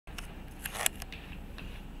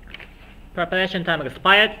Preparation time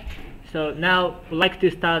expired. So now we'd like to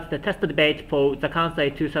start the test debate for the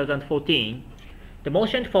Kansai 2014. The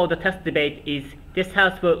motion for the test debate is this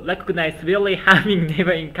House will recognize severely harming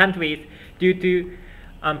neighboring countries due to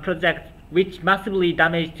projects which massively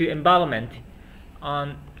damage the environment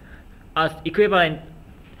as equivalent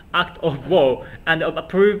act of war, and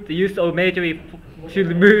approve the use of military to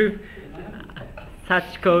remove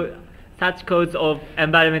such cause of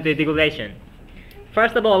environmental degradation.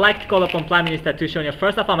 First of all, I'd like to call upon Prime Minister to show your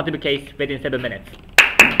first affirmative case within 7 minutes.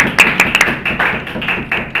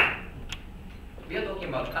 We are talking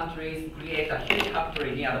about countries create a huge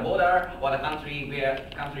factory near the border, or the country which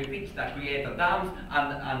create the dams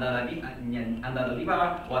under the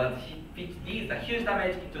river, or which deals a huge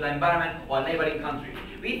damage to the environment or neighboring country.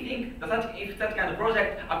 We think that if such kind of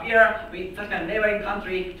project appear, such kind of neighboring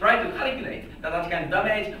country try to calculate such kind of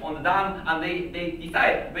damage on the dam, and they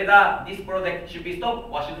decide whether this project should be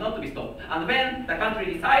stopped or should not be stopped. And when the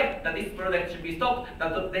country decides that this project should be stopped,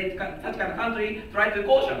 such kind of country try to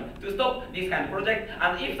caution to stop this kind of project.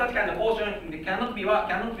 And if such kind of caution cannot be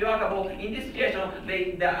workable in this situation, as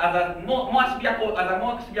a more severe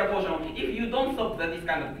caution, if you don't stop this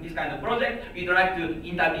kind of project, we'd like to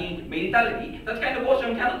intervene militarily. Such kind of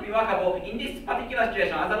caution cannot be workable in this particular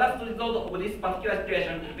situation. As a last result of this particular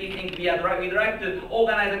situation, we think we'd like to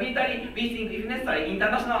organize a military. We think, if necessary,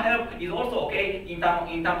 international help is also okay in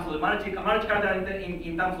terms of multicultural,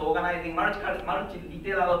 in terms of organizing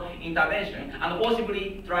multi-detailed intervention, and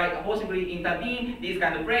possibly intervene this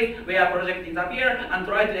kind of place where projects disappear, and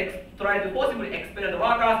try to possibly expel the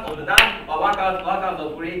workers of the dam, or workers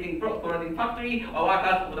of creating factory, or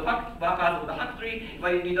workers of the factory.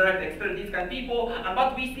 We direct to expel these kind of people. And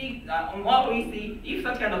what we see, if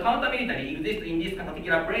such kind of counter-military exists in these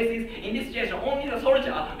particular places, in this situation, only the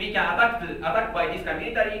soldier we can attack by this kind of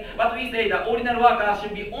military. But we say that ordinary workers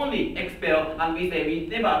should be only expelled, and we say we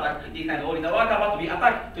never attack this kind of ordinary worker, but we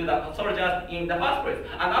attack to the soldiers in the first place.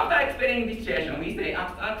 And after expelling this situation, we say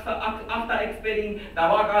after expelling the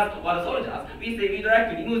workers or the soldiers, we say we'd like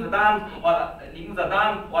to remove the dam, or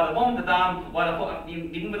bomb the dam, or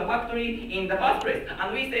remove the factory in the first place.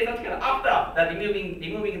 And we say that after the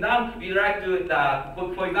removing dam, we'd like to,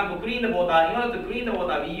 for example, clean the water. In order to clean the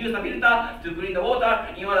water, we use a filter to clean the water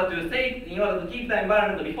in order to keep the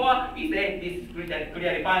environment before. We say this is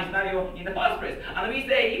clearly fine scenario in the first place. And we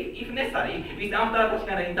say if necessary, we say after such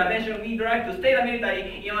kind of intervention, we'd like to stay the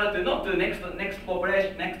military in order to not to next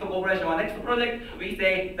cooperation or next project. We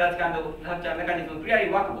say such a mechanism clearly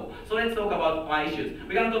workable. So let's talk about my issues.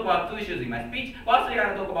 We're going to talk about two issues in my speech. First, we're going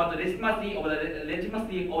to talk about the legitimacy of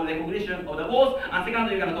recognition of the wars, and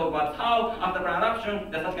secondly, we're going to talk about how, after plan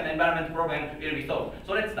adoption, the such kind of environmental problem will be solved.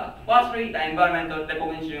 So let's start. Firstly, the environmental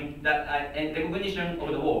recognition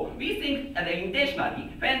of the war. We think that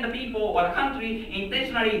intentionally, when the people or the country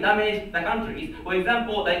intentionally damage the countries, for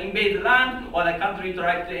example, they invade the land, or the country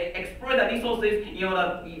try to exploit the resources in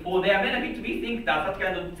order for their benefit, we think that such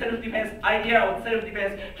kind of self-defense idea or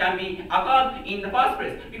self-defense can be occurred in the first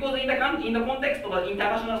place. Because in the context of the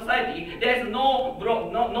international society, there is no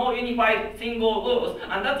unified single rules,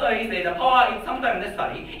 and that's why we say the power is sometimes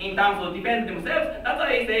necessary in terms of defending themselves. That's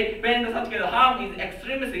why we say when such kind of harm is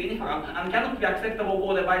extremely significant and cannot be acceptable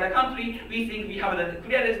by the country, we think we have the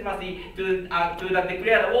clear legitimacy to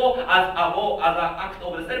declare the war as an act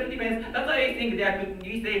of self-defense. That's why we think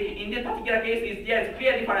we say in this particular cases there is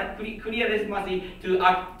clear legitimacy to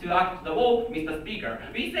act the war, Mr. Speaker.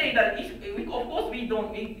 We say that of course we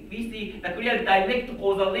see the clear direct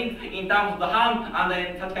causal link in terms of the harm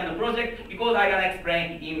and such kind of project, because I can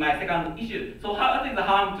explain in my second issue. So what is the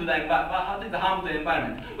harm to the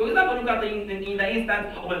environment? For example, look at in the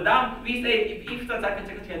instance of the dam. We say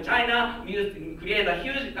if China create a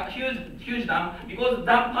huge dam, because the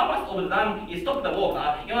purpose of the dam is stop the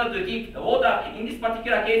water in order to keep the water. In this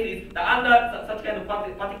particular case, under such kind of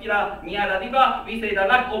particular near the river, we say the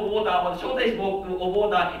lack of water or the shortage of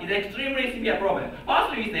water is extremely severe problem.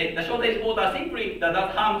 Firstly, we say the shortage of water simply does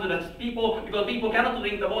harm to the people, because people cannot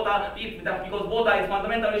drink the water because water is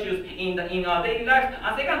fundamental issues in our daily life.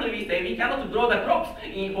 And secondly, we say we cannot grow the crops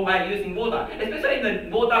by using water, especially the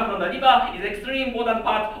water from the river is extremely important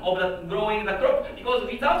part of the growing the crop, because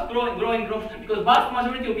without growing crops, because vast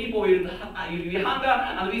majority of people will hunger,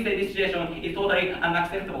 and we say this situation is totally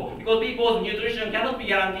unacceptable, because people's nutrition cannot be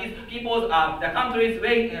guaranteed, the country's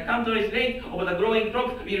rate of the growing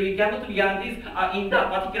crops cannot be guaranteed in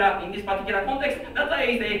this particular context. That's why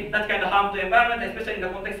we say that kind of harm to environment, especially in the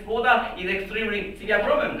context of water, is extremely severe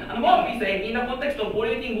problem. And more, we say in the context of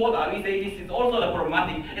polluting water, we say this is also the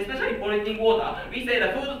problematic, especially polluting water. We say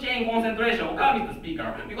the food chain concentration occurs with the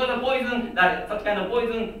speaker because the poison, that such kind of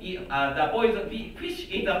poison, the poison fish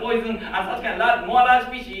eat the poison, and such kind of more large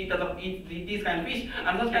fish eat this kind of fish,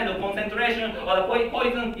 and such kind of concentration or the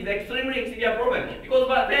poison is extremely severe problem because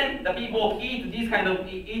when the people eat this kind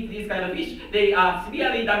of fish, they are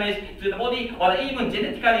severely damaged to the body or even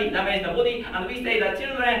genetically damage the body, and we say that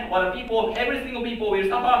children or the people, every single people will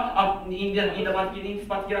suffer in this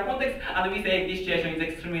particular context, and we say this situation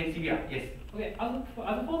is extremely severe. Yes. Okay, as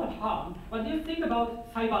for the harm, what do you think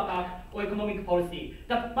about cyber attack or economic policy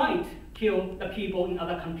that might kill the people in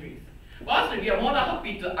other countries? Firstly, we are more than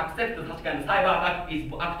happy to accept such kind of cyber attack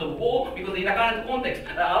is act of war because in the current context,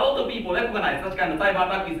 a lot of people recognize such kind of cyber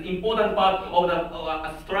attack is important part of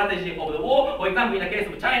the strategy of the war. For example, in the case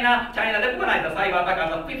of China recognized the cyber attack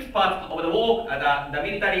as a fifth part of the war, the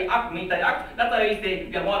military act. That's why we say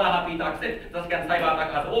we are more than happy to accept such kind of cyber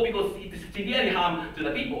attack as a war because it is severely harm to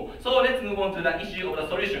the people. So let's move on to the issue of the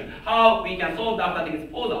solution, how we can solve the after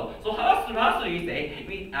disposal. So firstly, we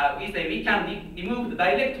say we can remove the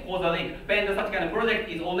direct causal link when such kind of project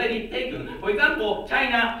is already taken. For example,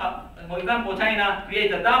 China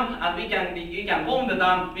creates a dam, and we can bomb the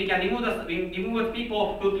dam. We can remove the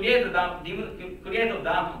people who create the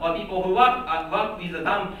dam, or people who work with the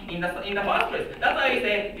dam in the first place. That's why we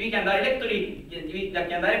say we can directly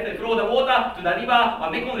flow the water to the river or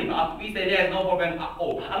Mekong River. We say there is no problem at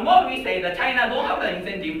all. And more, we say that China don't have the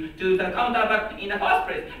incentive to counterattack in the first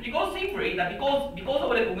place because simply because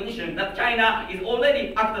of recognition that China is already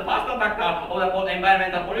the first attacker of the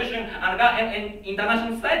environmental pollution, and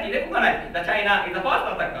international society recognize that China is the first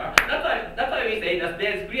attacker. That's why we say that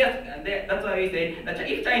there is clear. That's why we say that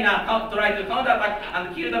if China try to counterattack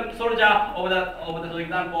and kill the soldier of the for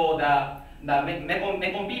example the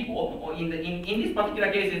Mekong people, or in this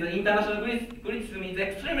particular case, the international criticism is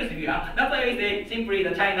extremely severe. That's why we say simply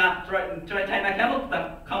that China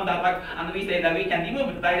cannot counterattack, and we say that we can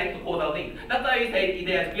remove the direct causal link. That's why we say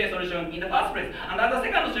there is clear solution in the first place. And as a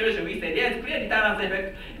second solution, we say there is clear deterrence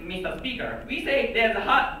effect, Mr. Speaker. We say there is a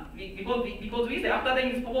hard because we say after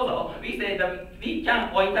this proposal, we say that we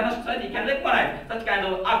can, or international society can recognize such kind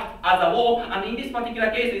of act as a war, and in this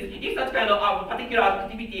particular cases, if such kind of particular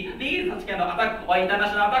activity leads such kind of attack or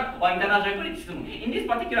international criticism, in these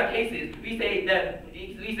particular cases, we say that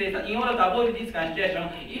in order to avoid this kind of situation,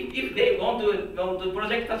 if they want to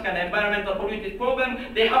project such kind of environmental polluted problem,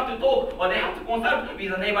 they have to talk or they have to consult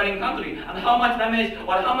with the neighboring country and how much damage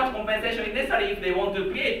or how much compensation is necessary if they want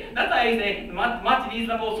to create. That's why I say much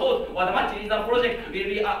reasonable source or the much reasonable project will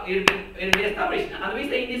be established. And we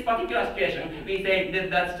say in this particular situation, we say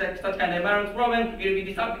that such kind of environmental problem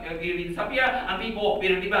will disappear and people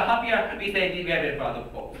will live happier. We say we are very proud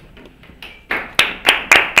of both.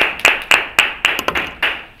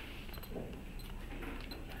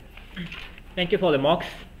 Thank you for the mocks.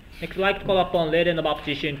 Next, I'd like to call upon leader of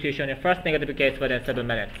opposition to show your first negative case within 7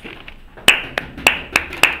 minutes.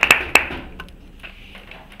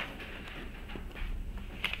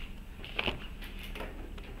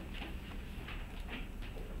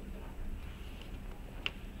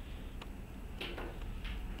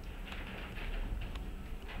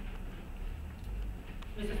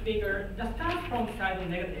 Mr. Speaker, the stance from side of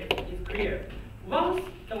negative is clear. Once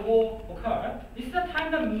the war occurs, this is the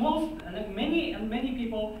time that many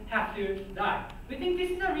people have to die. We think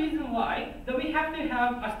this is the reason why that we have to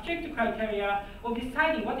have a strict criteria of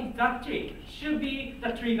deciding what exactly should be the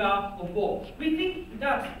trigger of war. We think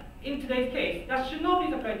that in today's case, that should not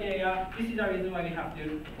be the criteria. This is the reason why we have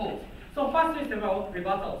to oppose. So first is several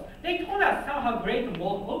rebuttals. They told us somehow great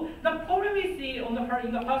model. The problem we see in the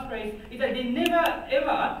first place is that they never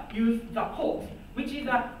ever use the court, which is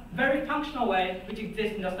a very functional way which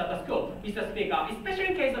exists in the status quo, Mr. Speaker. Especially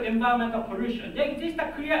in case of environmental pollution, there exists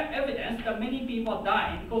a clear evidence that many people are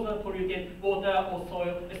dying because of polluted water or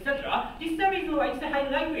soil, etc. This is the reason why it's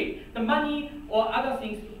highly likely the money or other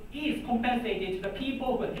things is compensated to the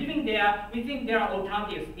people who are living there. We think there are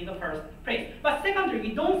alternatives in the first place. But secondly,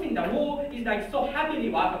 we don't think that war is like so happily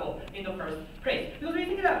workable in the first place. Because we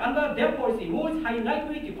think that under their policy, war is highly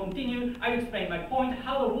likely to continue. I will explain my point,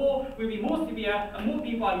 how the war will be more severe and more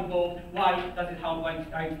people are involved. Why? That is how I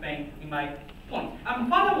explain in my point.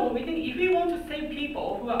 Furthermore, we think if we want to save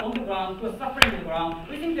people who are on the ground, who are suffering on the ground,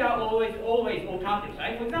 we think there are always alternatives,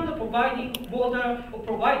 right? For example, providing water or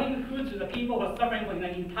providing food to the people who are suffering for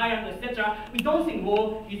entirely, etc. We don't think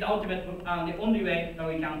war is the ultimate, the only way that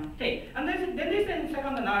we can take. And then this is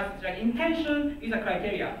second analysis, like intention is a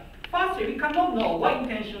criteria. Firstly, we cannot know what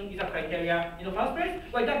intention is a criteria in the first place,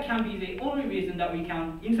 but that can be the only reason that we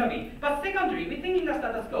can intervene. But secondly, we think in the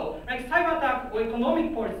status quo, like cyber attack or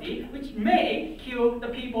economic policy, which may kill the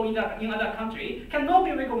people in other country, cannot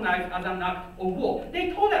be recognized as an act of war.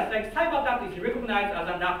 They told us like cyber attack is recognized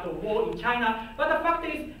as an act of war in China, but the fact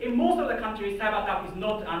is, in most of the countries, cyber attack is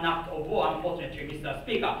not an act of war, unfortunately, Mr.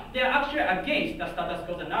 Speaker. They are actually against the status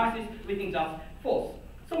quo analysis. We think that's false.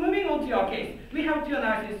 So moving on to our case, we have two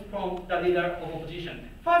analyses from the leader of opposition.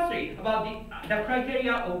 Firstly, about the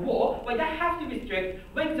criteria of war, but that has to be strict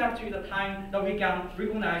when exactly the time that we can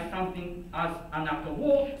recognize something as an act of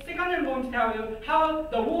war. Secondly, I'm going to tell you how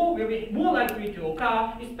the war will be more likely to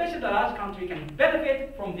occur, especially the large country can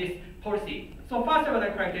benefit from this policy. So first about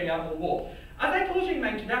the criteria of war. As I told you in my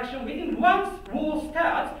introduction, within once war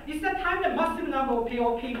starts, it's the time that massive number of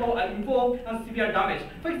people are involved and severe damage.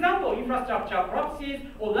 For example, infrastructure collapses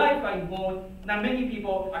or lives are involved, and many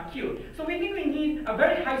people are killed. So we think we need a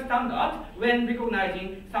very high standard when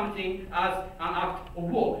recognizing something as an act of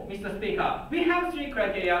war, Mr. Speaker. We have three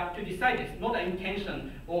criteria to decide this, not an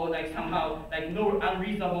intention or like somehow like no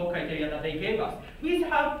unreasonable criteria that they gave us. We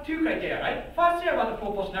have two criteria, right? Firstly about the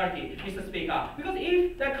proportionality, Mr. Speaker. Because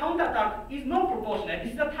if the counterattack is not proportionate,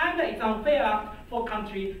 this is the time that it's unfair for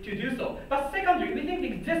country to do so. But secondly, we think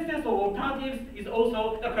the existence of alternatives is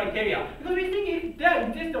also the criteria. Because we think if there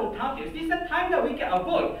exist alternatives, this is the time that we can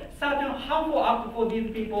avoid certain harmful acts for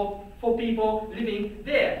these people, for people living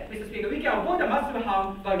there, Mr. Speaker. We can avoid the massive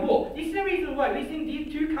harm by war. This is the reason why we think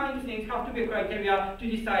these two kinds of things have to be criteria to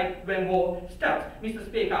decide when war starts, Mr.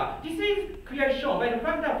 Speaker. This is clearly shown by the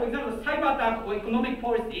fact that, for example, cyber attack or economic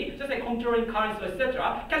policy, just like controlling currency,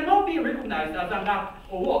 etc., cannot be recognized as an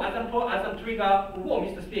act of war, as a trigger of war,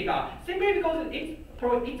 Mr. Speaker, simply because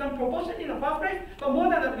it's unproportionate in the first place, but more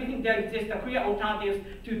than that, we think there exist clear alternatives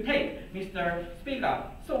to take, Mr. Speaker.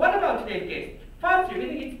 So what about today's case? Firstly, we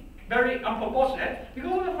think it's very unproportionate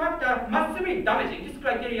because of the fact that massively damaging, this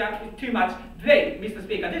criteria is too much vague, Mr.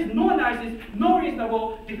 Speaker. There's no analysis, no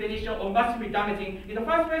reasonable definition of massively damaging in the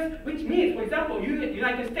first place, which means, for example,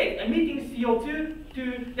 United States emitting CO2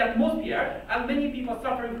 to the atmosphere and many people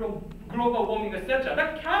suffering from global warming, etc.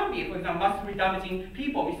 That can be, for example, massively damaging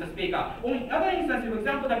people, Mr. Speaker. Or in other instances, for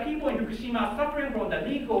example, the people in Fukushima suffering from the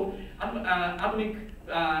leak of atomic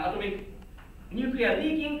nuclear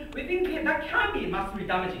leaking, we think that can be massively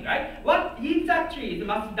damaging, right? What exactly is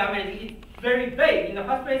massive damaging? It's very vague. In the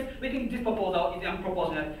first place, we think this proposal is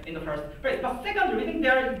unproportionate in the first place. But secondly, we think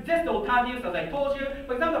there exist alternatives, as I told you.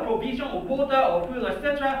 For example, provision of water or food,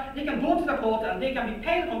 etc. They can go to the court and they can be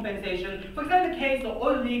paid compensation. For example, the case of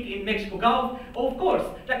oil leak in Mexico Gulf. Of course,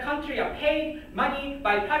 the country are paid money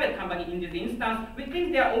by private company in this instance. We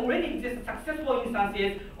think there already exist successful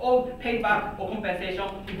instances of payback or compensation.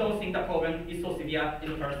 We don't think the problem is so severe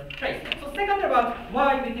in the first place. So second about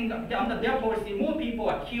why we think that under their policy more people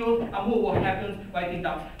are killed and more happens, why I think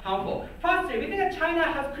that's harmful. Firstly, we think that China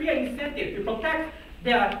has clear incentive to protect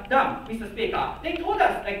their dam, Mr. Speaker. They told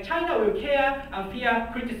us like China will care and fear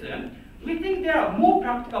criticism. We think there are more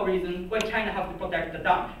practical reasons why China has to protect the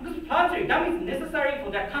dam. Because firstly, dam is necessary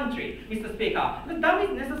for their country, Mr. Speaker. The dam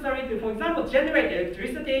is necessary to, for example, generate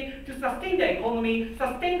electricity to sustain the economy,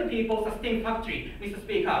 sustain the people, sustain factory, Mr.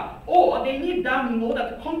 Speaker. Or they need dam in order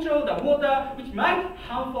to control the water, which might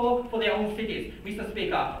harmful for their own cities, Mr.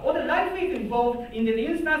 Speaker. Or the life is involved in this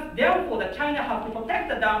instance, therefore that China has to protect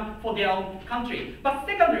the dam for their own country. But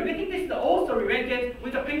secondly, we think this is also related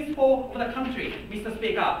with the principle of the country, Mr.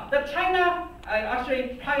 Speaker. That China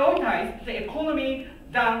actually prioritize the economy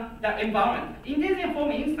than the environment. In this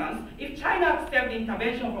informal instance, if China accepts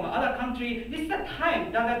intervention from other country, this is the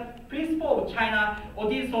time that the principle of China or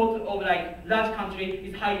this sort of like large country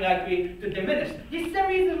is highly likely to diminish. This is the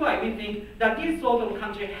reason why we think that this sort of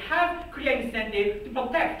country have clear incentive to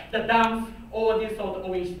protect the dams or this sort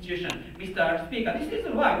of institution, Mr. Speaker. This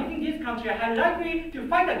is why we think this country are likely to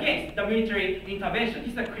fight against the military intervention.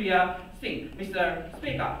 This is a clear thing, Mr.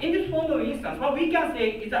 Speaker. In this formal instance, what we can say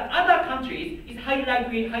is that other countries is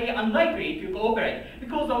highly unlikely to cooperate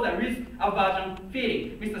because of the risk aversion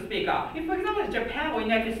feeling, Mr. Speaker. If, for example, Japan or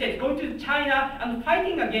United States go to China and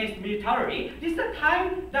fighting against militarily, this is the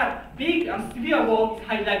time that big and severe war is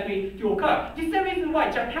highly likely to occur. This is the reason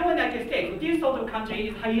why Japan or United States, or this sort of country,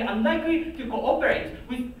 is highly unlikely to cooperate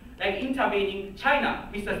with intervening China,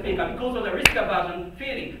 Mr. Speaker, because of the risk aversion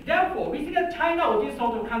feeling. Therefore, we see that China or this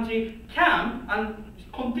sort of country can and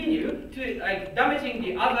continue to damaging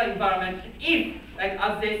the other environment if,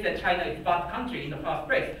 as they said, China is a bad country in the first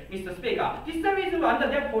place, Mr. Speaker. This is the reason why under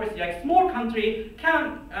their policy, small country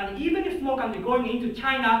can, and even if small country going into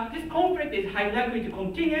China, this conflict is highly likely to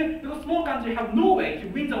continue because small countries have no way to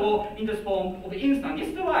win the war in the form of instant. This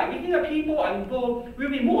is why we think the people involved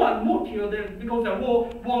will be more and more killed because the war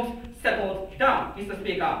won't settle down, Mr.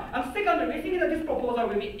 Speaker. And secondly, we think that this proposal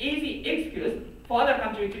will be easy excuse for other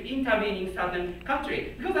countries to intervene in certain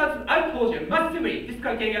countries. Because as I told you, massively, this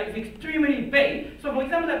criteria is extremely vague. So for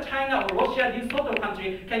example, that China or Russia, these sort of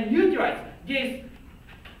countries can utilize this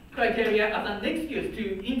criteria as an excuse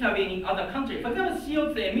to intervene in other countries. For example,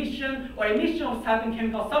 CO2 emission or emission of certain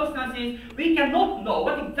chemical substances, we cannot know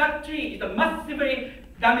what exactly is the massively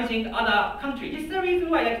damaging other countries. This is the reason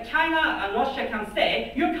why China and Russia can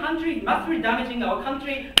say, your country is massively damaging our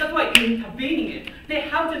country, that's why you're intervening in it. They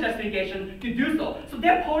have the justification to do so. So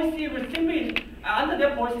their policy will simply, under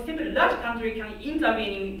their policy, simply large country can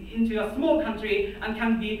intervene into a small country and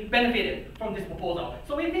can be benefited from this proposal.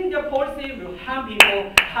 So we think their policy will harm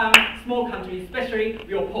people, harm small countries, especially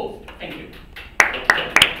we oppose. Thank you.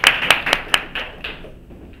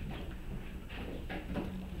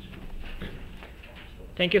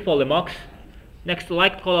 Thank you for remarks. Next, I'd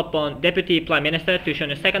like to call upon Deputy Prime Minister to show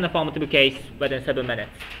a second affirmative case within 7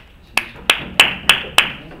 minutes.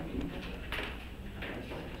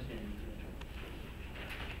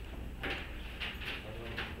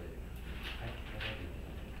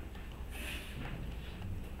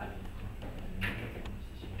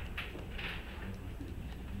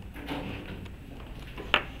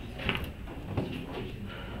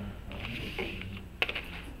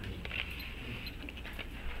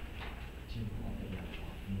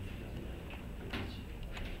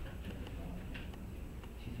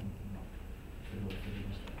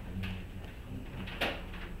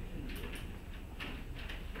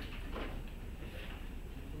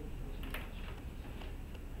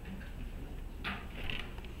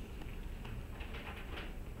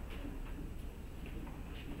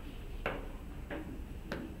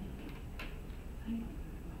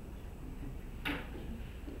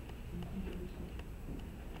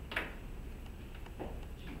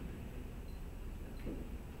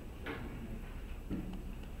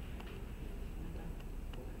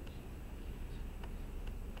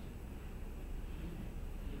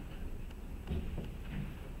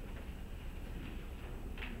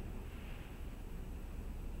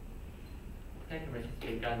 Thank you, Mr.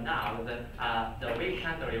 Speaker. Now, the weak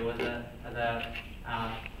country was the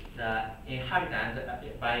inhabitants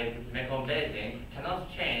by Mekong Basin cannot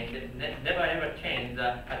change, never ever change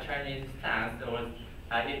the Chinese stance, or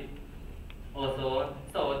it also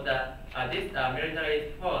so this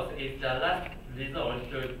military force is the last resort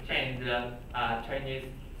to change the Chinese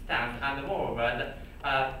stance, and moreover,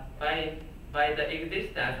 by the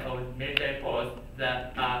existence of military force,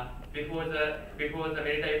 before the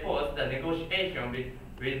military force, the negotiation with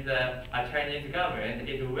the Chinese government,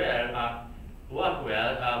 it will work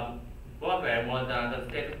well more than the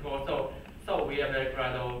status quo. So we are very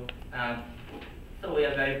proud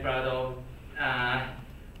of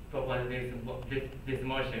proposing this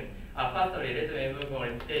motion. Firstly, let me move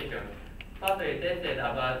on to station. Firstly, they said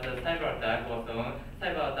about the cyber attack. Also,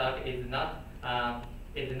 cyber attack is not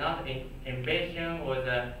invasion or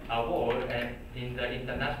the war in the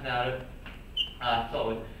international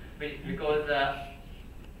thought, because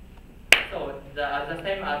the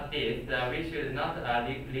same as this, we should not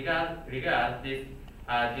regard this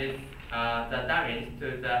the damage to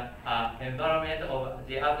the environment of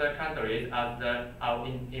the other countries as the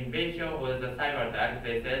invasion or the cyber attack,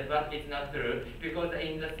 they said, but it's not true, because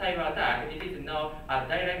in the cyber attack it is no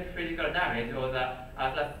direct physical damage, or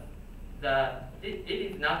it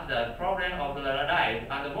is not the problem of the life,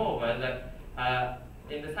 and moreover,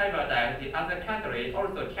 in the cyber attack, the other country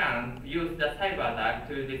also can use the cyber attack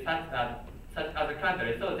to the such other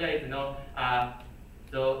country. So there is no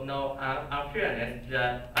unfairness.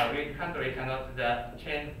 The weak country cannot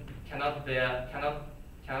change their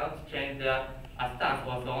stance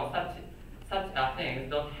or so on. Such things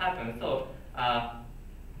don't happen. So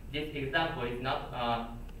this example is not.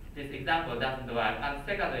 This example doesn't work. And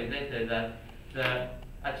secondly, they say that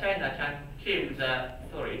China can keep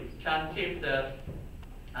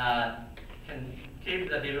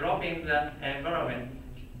developing the environment,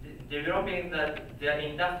 developing the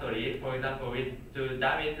industry, for example, to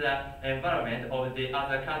damage the environment of the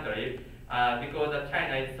other country, because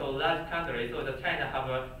China is so large country, so the China have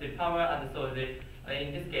the power, and so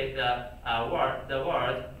in this case the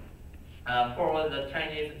world for the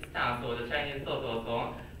Chinese stance or the Chinese thought or so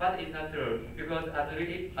on, but it's not true because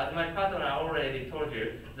as my partner already told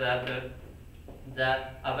you that the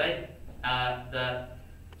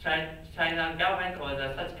China government or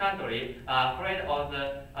the such country are afraid of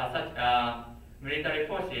the such military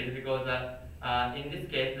forces because in this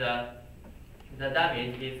case the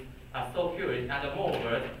damage is so huge, and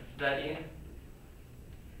moreover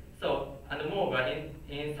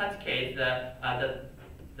in such case the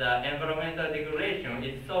environmental degradation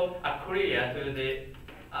is so clear to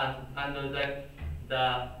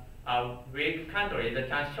the weak countries that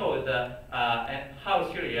can show how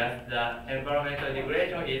serious the environmental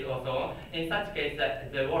degradation is also. In such case,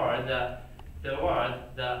 the world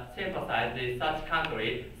sympathize with such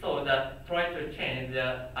country, so that try to change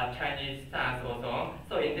the Chinese stance also.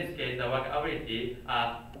 So in this case, the workability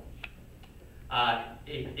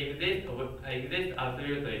exists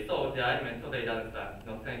absolutely. So the argument totally doesn't stand.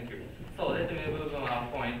 No, thank you. So let me move on our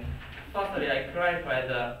point. Firstly, I clarify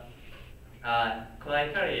the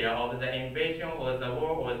criteria of the invasion or the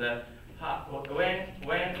war or the when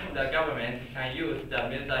the government can use the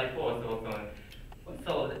military force also.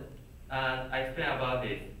 So I explain about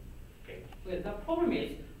this. Okay. Well, the problem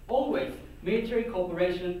is always military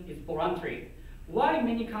cooperation is voluntary. Why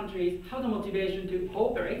many countries have the motivation to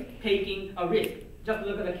cooperate, taking a risk? Just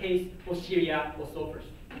look at the case for Syria or so forth.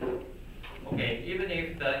 Okay, even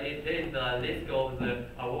if there is the risk of the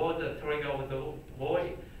war, the trigger of the war,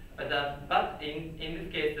 but in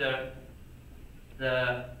this case,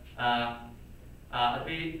 as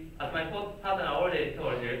my partner already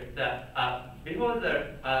told you, that before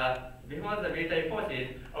the military forces,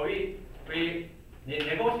 we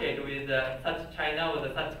negotiate with such China or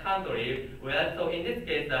such country. Where so in this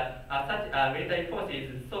case, such military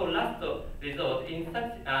forces so last resort in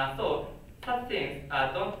such things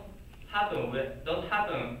don't happen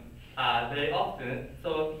very often.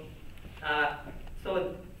 So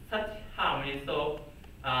such harm is so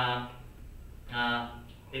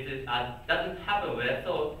doesn't happen well.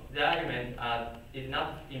 So the argument is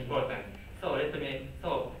not important. So let me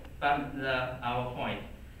back our point.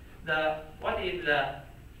 What is the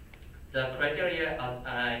criteria of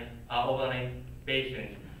an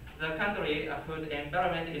invasion? The country whose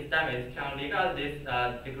environment is damaged can regard this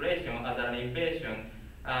degradation as an invasion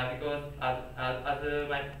because as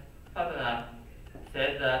my partner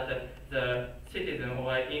said that the citizen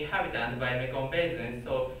or inhabitant by Mekong Basin,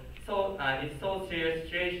 it's so serious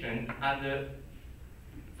situation, and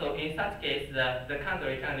so in such case the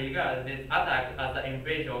country can regard this attack as an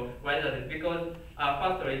invasion, whether because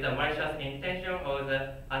firstly the malicious intention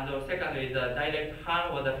and secondly the direct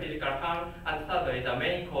harm or the physical harm, and thirdly the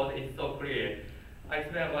main cause is so clear. I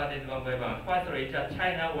explain about this one by one. Firstly,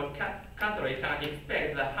 China or country can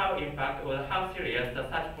expect how impact or how serious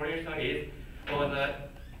such pollution is, or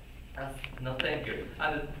no, thank you.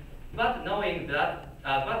 But knowing the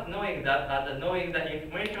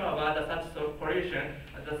information about such pollution,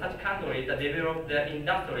 such countries develop the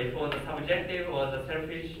industry for the subjective or the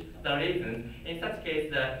selfish reasons. In such case,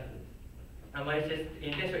 the malicious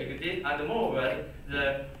intention exists, and moreover,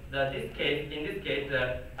 in this case,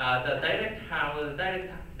 the direct harm or the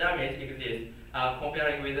direct damage exists.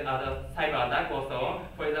 Comparing with other cyber attack also,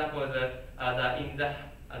 for example, the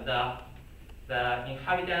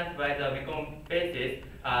inhabitants by the Mekong Basin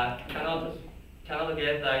cannot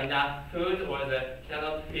get enough food, or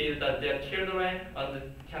cannot feed their children, and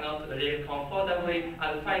cannot live comfortably,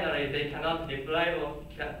 and finally they are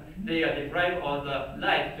deprived of the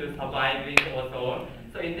right to survive it or so on.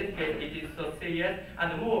 So in this case it is so serious,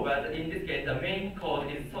 and moreover in this case the main cause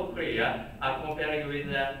is so clear comparing with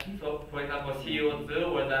for example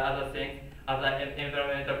CO2 or the other things, other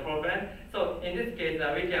environmental problem. So in this case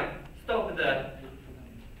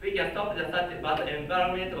we can stop such bad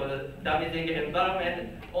environment or the damaging environment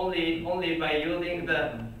only by using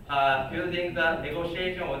the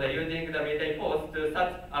negotiation or using the military force to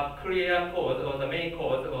such a clear cause or the main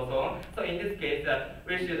cause also. So in this case,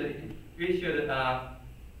 we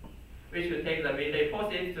should take the military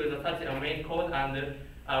forces to such a main cause, and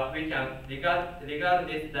we can regard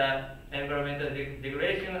this environmental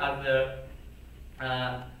degradation as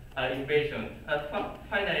invasion.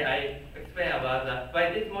 Finally, I explain about by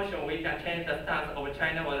this motion we can change the stance of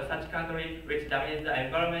China or such country which damages the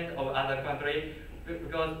environment of other country,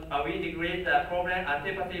 because we degrade the problem and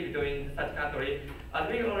sympathy between such country. As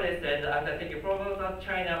we already said, after taking problems of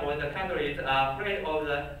China or the countries are afraid of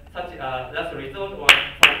such last resort or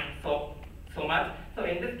so much. So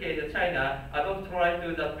in this case, China don't try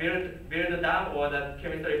to build a dam or the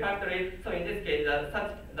chemistry factory. So in this case,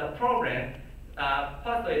 the problem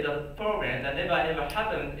first is a problem that never ever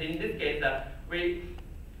happened. In this case, we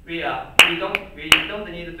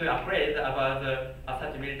don't need to afraid about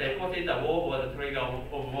such military forces. The war was the trigger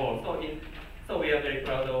of war. So we are very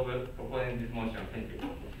proud of proposing this motion. Thank you.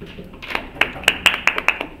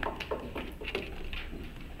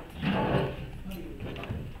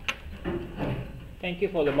 Thank you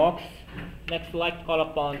for the remarks. Next, I'd like to call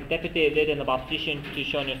upon Deputy Leader of Opposition to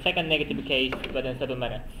show your second negative case within 7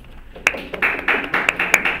 minutes.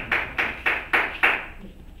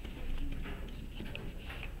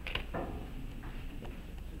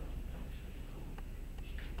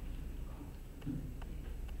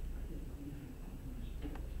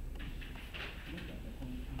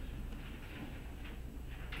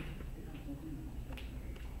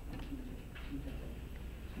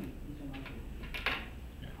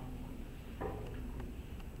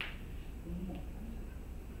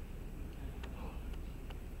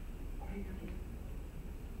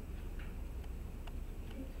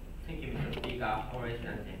 Thank you, Mr. Speaker.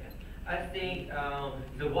 I think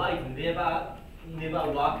the war is never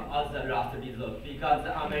work as the last resort because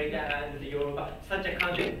America and Europe, such a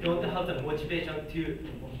country, don't have the motivation to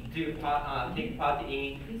take part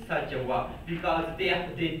in such a war because they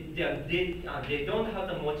don't have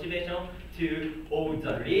the motivation to all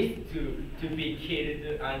the risk to be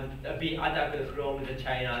killed and be attacked from the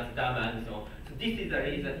China's dam and so on. So this is the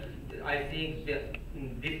reason I think that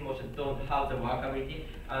this motion don't have the workability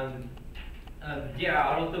and there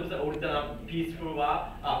are a lot of the alternate peaceful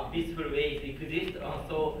ways exist.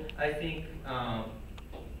 So I think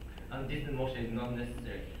this motion is not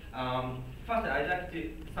necessary. First, I'd like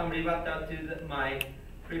to some rebuttal to my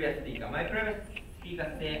previous speaker. My previous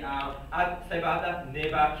speaker said cyber attack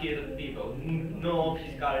never killed people, no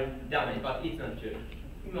physical damage, but it's not true.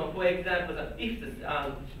 For example, if the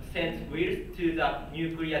send wheels to the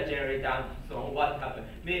nuclear generator and so on, what happens?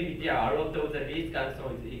 Maybe there are a lot of the risk and so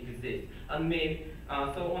on exist. And maybe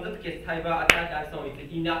so on that case, cyber attack and so on is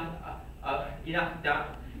enough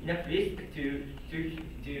risk to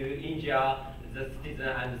injure the citizen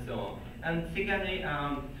and so on. And secondly,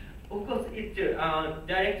 of course, it's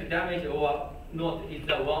direct damage or not is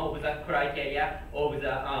the one of the criteria of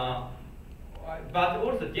the. But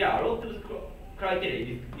also there are a lot of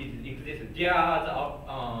criteria exist. There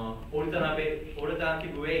are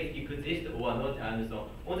alternative ways exist or not, and so on.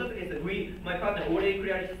 On that case, my partner already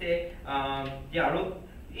clearly say there are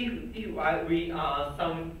if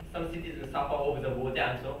some citizens suffer over the water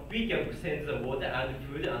and so we can send the water and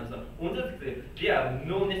food and so on. That case, there are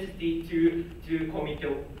no necessity to commit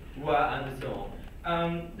war and so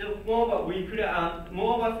on. Moreover, we could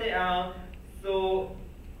moreover say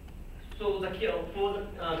So the for the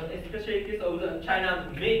especially case of the China,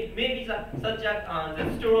 maybe such a the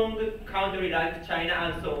strong country like China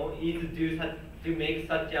and so on is to make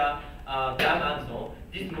such a dam and so on.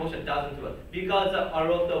 This motion doesn't work because a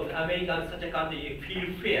lot of Americans, such a country,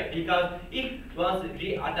 feel fear because if once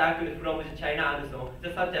we attacked from China and so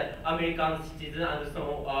on, such a American citizen and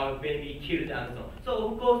so on will be killed and so on. So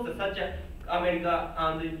of course such a America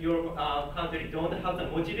and Europe country don't have the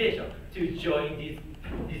motivation to join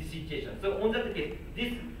this situation. So on that case,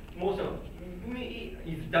 this motion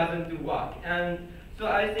it doesn't work, and so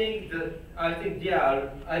I think this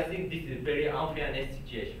is very unfairness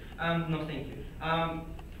situation. No, thank you.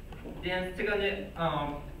 Then secondly,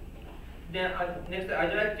 next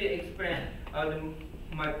I'd like to explain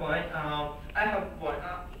my point. I have a point.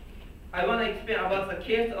 I want to explain about the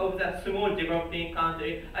case of the small developing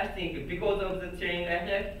country. I think because of the chilling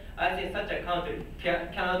effect, I think such a country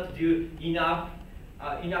cannot do enough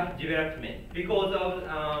development because of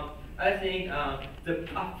I think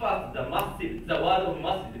first the word of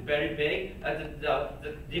massive is very big.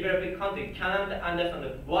 The developing country cannot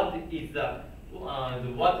understand what is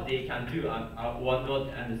what they can do and what not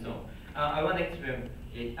and so on. I want to explain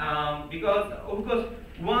it because of course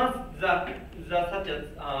once such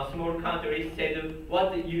a small country said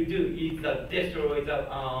what you do is destroy the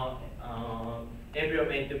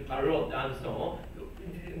environment a lot and so on.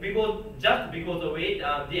 Just because of it,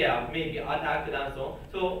 they are maybe attacked and so on.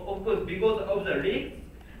 So of course, because of the risks,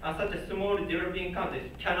 such a small developing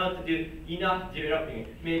countries cannot do enough developing.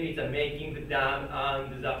 Maybe the making the dam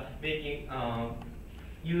and the making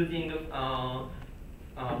using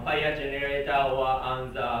fire generator or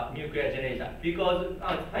the nuclear generator because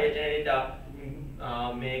fire generator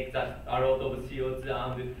makes a lot of CO2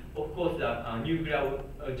 and of course the nuclear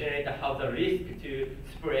generator has the risk to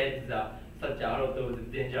spread such a lot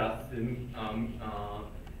of dangerous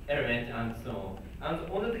elements and so on. And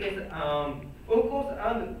on that case, of of course,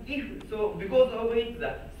 and if so, because of it,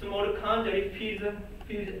 the small country feel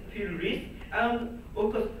risk, and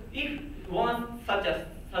of course, if one such a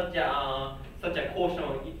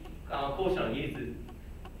caution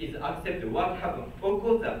is accepted, what happens? Of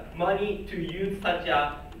course, the money to use such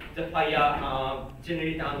a the fire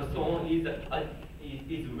generator and so on is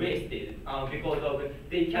wasted because of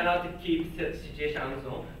they cannot keep such situation and so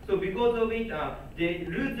on. So because of it, they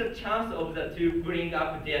lose the chance of to bring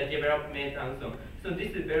up their development and so on. So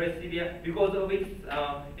this is very severe because of it,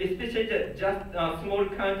 especially just small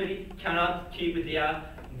country cannot keep their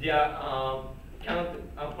cannot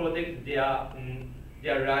protect their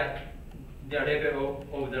right, their level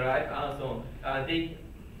of the life and so on.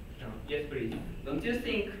 Yes, please. Don't you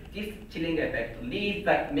think this chilling effect leads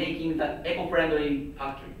to making the eco-friendly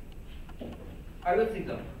factory? I don't think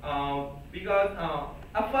so. Because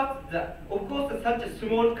of course, such a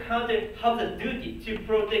small country has a duty to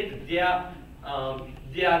protect their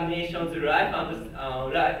nation's life and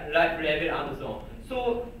life level and so on.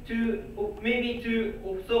 So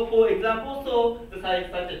for example, so the size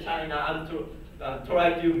such as China and to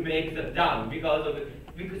try to make the dam because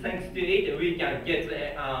thanks to it we can get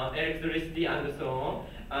electricity and so on,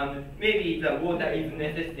 and maybe the water is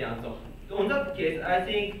necessary and so on. So on that case, I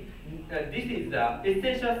think this is the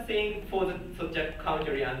essential thing for such a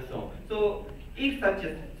country and so on. So if such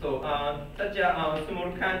a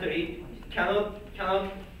small country cannot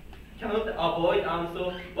avoid and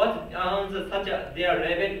so what such a their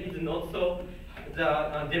level is not so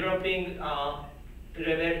the developing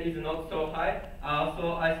level is not so high.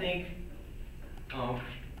 So I think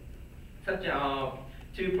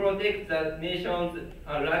to protect the nation's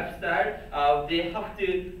lifestyle, they have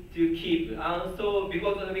to keep. So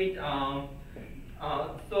because of it,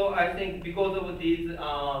 so I think because of this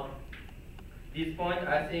point,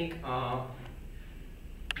 I think.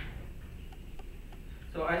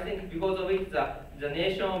 So I think because of it, the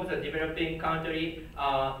nation of the developing country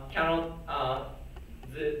cannot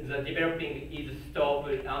the developing is stopped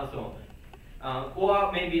and so on,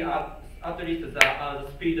 or maybe at least the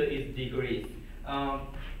speed is decreased. So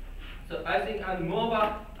I think, and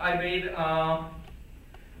moreover, I believe.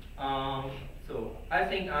 So I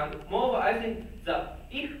think, and moreover, I think that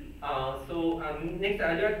if next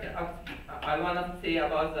I wanna say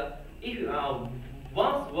about the if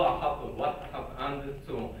once what happened, and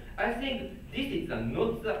so on. I think this is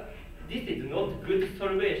not good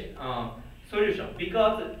solution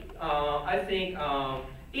because I think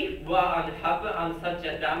if war and happen and such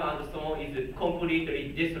a dam and so on is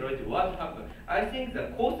completely destroyed, what happens? I think the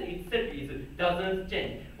cost itself doesn't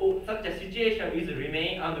change. Or such a situation is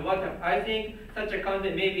remain, and what I think such a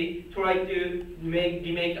country maybe try to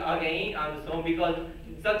remake again and so on, because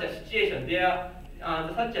such a situation there.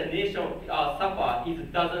 Such a nation suffer,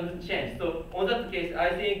 it doesn't change. So on that case,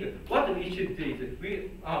 I think what we should do is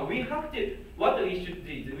we have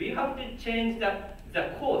to change the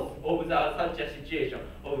course of such a situation.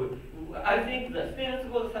 I think the status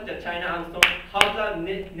quo such as China and so on has a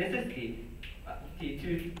necessity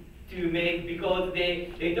to make because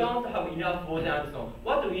they don't have enough water and so on.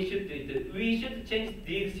 What we should do is we should change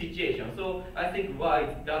this situation. So I think why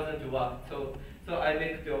it doesn't work. So I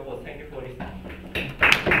make the oppose. Thank you for listening.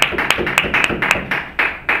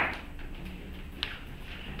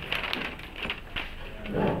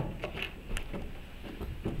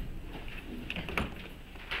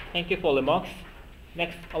 Thank you for remarks.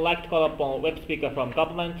 Next, I'd like to call upon web speaker from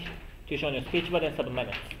government to join your speech within 7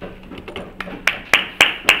 minutes.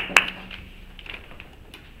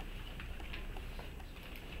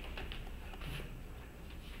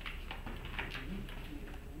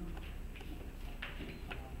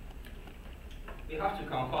 We have to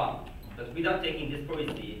confirm that without taking this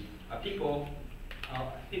policy, people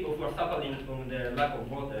who are suffering from the lack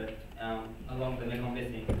of water along the Mekong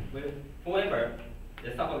Basin will forever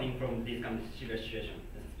they're suffering from this kind of severe situation.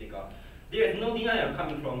 Mr. Speaker, there is no denial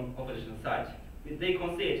coming from opposition side. They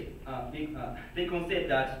concede that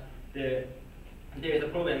there is a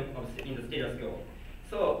problem in the status quo.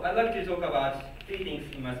 So I'd like to talk about 3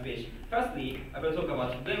 things in my speech. Firstly, I will talk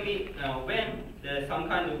about when there's some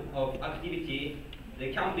kind of activity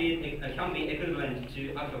that can be equivalent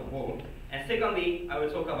to act of war. And secondly, I will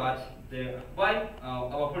talk about why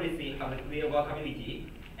our policy has a clear workability.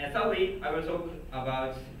 And thirdly, I will talk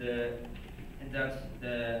about the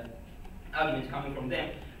argument coming from them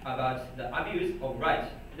about the abuse of rights.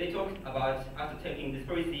 They talked about after taking this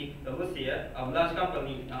policy, Russia, a large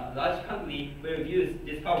company will use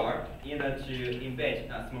this power in order to invade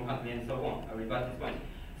small country and so on. I will rebut this point.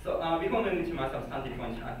 So before moving to my substantive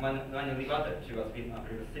point, one rebuttal to a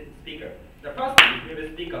previous speaker. The first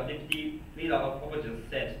previous speaker, the leader of opposition,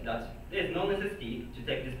 said that there is no necessity to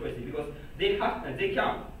take this policy because they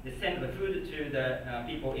can send the food to the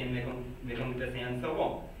people in Mekong Basin and so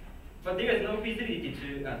on. But there is no feasibility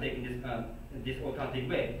to take this alternative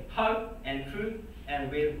way. How and who and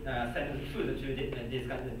will send food to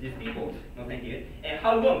these people? No, thank you. And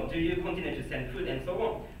how long do you continue to send food and so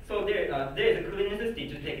on? So there is a clear necessity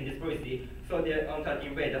to take this policy. So the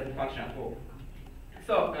alternative way doesn't function at all.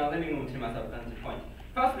 So let me move to my substantive point.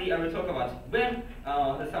 Firstly, I will talk about when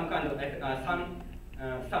some kind of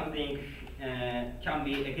something can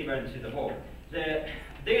be equivalent to the war. There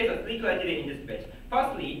is a three criteria in this debate.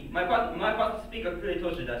 Firstly, my first speaker clearly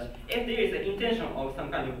told you that if there is an intention of some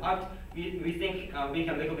kind of act, we think we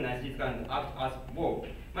can recognize this kind of act as war.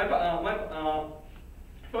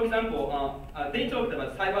 For example, they talked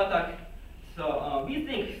about cyber attack. So we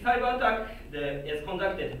think cyber attack is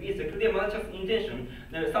conducted with a clear malicious intention.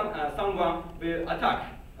 Someone will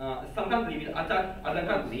attack. Some country will attack other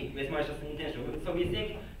country with malicious intention. So we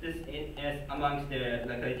think this is amongst the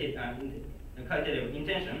criteria of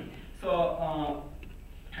intention. So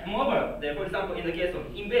moreover, for example, in the case of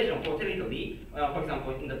invasion for territory, for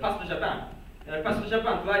example, in the past Japan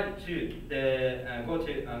tried to go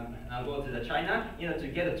to the China in order to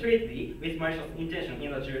get a treaty with malicious intention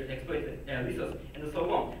in order to exploit resources and so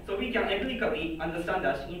on. So we can empirically understand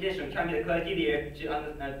that intention can be the criteria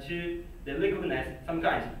to recognize some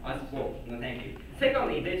kind as war. No, thank you.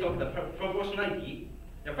 Secondly, they talk about proportionality.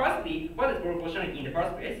 Firstly, what is proportionality in the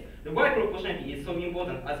first place? The why proportionality is so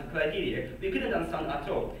important as a criteria, we couldn't understand at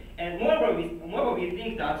all. And moreover, we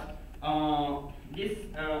think that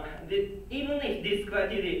even if this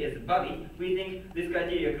criteria is valid, we think this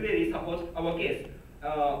criteria clearly supports our case.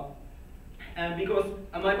 And because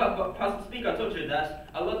my past speaker told you that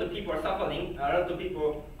a lot of people are suffering, a lot of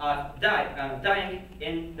people are dying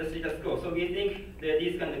in the status quo. So we think that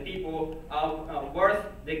these kind of people are worse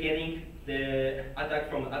than getting the attack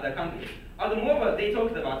from other countries. And moreover, they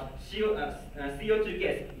talked about CO2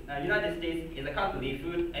 gas. United States is a country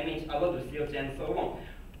who emits a lot of CO2 and so on.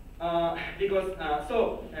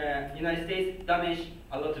 United States damage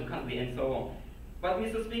a lot of country and so on. But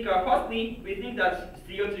Mr. Speaker, firstly, we think that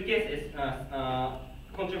CO2 gas is a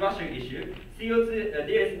controversial issue. CO2,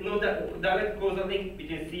 there is no direct causal link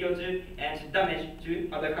between CO2 and damage to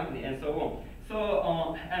other countries and so on. So,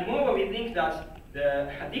 and moreover, we think that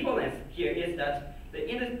the difference here is that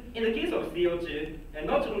in the case of CO2, and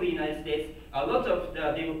not only United States, a lot of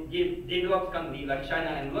the developed countries like China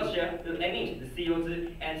and Russia will emit the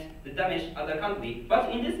CO2 and the damage other countries. But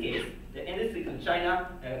in this case, China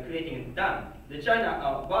creating a dam.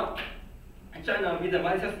 China with a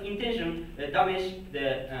malicious intention damage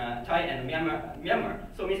the Thai and Myanmar.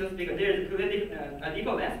 So, Mr. Speaker, there is a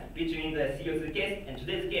difference between the CO2 case and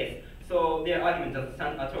today's case. So their argument doesn't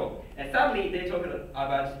stand at all. And thirdly, they talked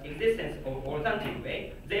about existence of alternative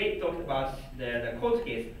way. They talked about the court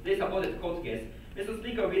case. They supported court case. Mr.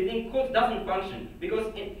 Speaker, we think court doesn't function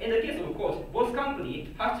because in the case of court, both companies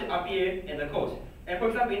have to appear in the court. And for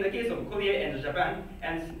example, in the case of Korea and Japan,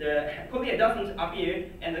 and Korea doesn't appear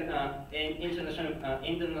in international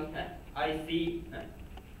IC,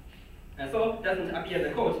 and so doesn't appear in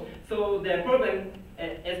the court. So the problem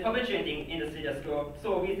is perpetuating in the status quo.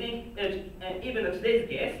 So we think even in today's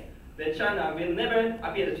case, that China will never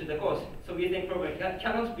appeal to the court. So we think problem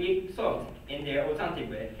cannot be solved in their alternative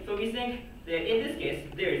way. So we think that in this case,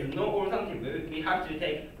 there is no alternative way. We have to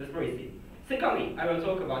take this policy. Secondly, I will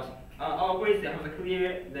talk about our policy has a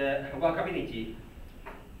clear workability.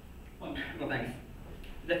 No thanks.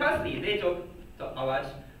 Firstly, they talk about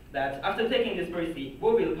that after taking this policy,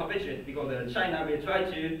 war will perpetuate because China will try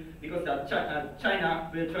to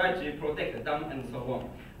protect the dam and so on.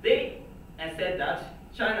 They said that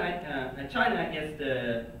China is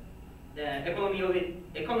the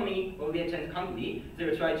economy-oriented country. They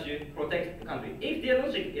will try to protect the country. If their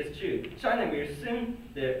logic is true, China will soon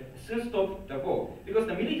stop the war because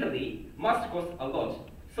the military must cost a lot.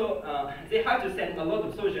 So they have to send a lot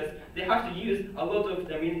of soldiers. They have to use a lot of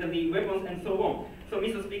the military weapons and so on. So,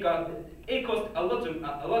 Mr. Speaker, it costs a lot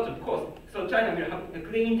of cost. So China will have a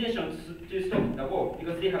clear intention to stop the war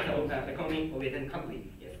because they have the economy-oriented country.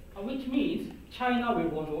 Yes. Which means China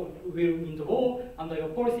will win the war under your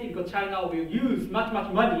policy because China will use much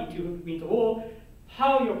money to win the war.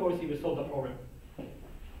 How your policy will solve the problem?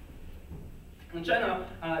 China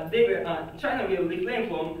will refrain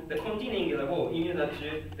from the continuing the war in order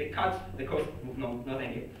to cut the cost. No,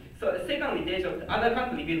 thank you. So secondly, other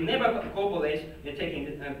countries will never cooperate in taking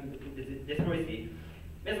this policy.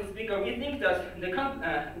 Mr. Speaker, we think that the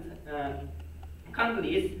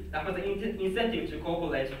countries that have the incentive to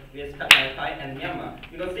cooperate with Thai and Myanmar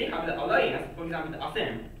because they have the alliance, for example, the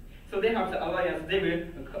ASEAN. So they have the alliance, they will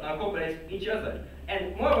cooperate each other.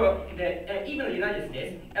 And moreover, even the United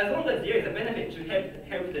States, as long as there is a benefit to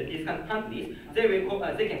help these countries,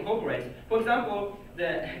 they can cooperate. For example,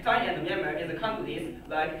 the Thai and Myanmar is a countries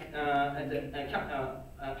like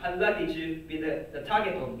unlikely to be the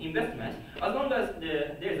target of investment. As long as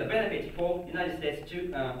there is a benefit for the United States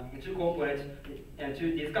to cooperate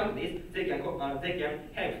to these countries, they can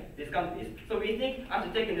help these countries. So we think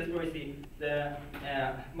after taking this policy, the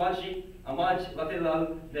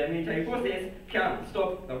multilateral military forces can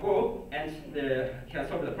stop the war and can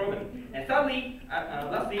solve the problem. And thirdly,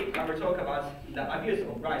 lastly, I will talk about the abuse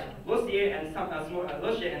of rights. Russia and some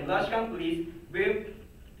Russia and large countries will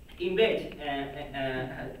invade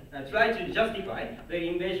and try to justify the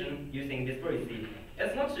invasion using this policy.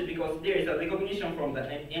 It's not true because there is a recognition from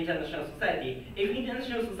the international society. If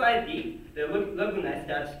international society recognize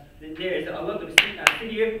that there is a lot of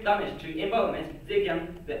severe damage to environment, they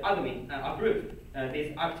can approve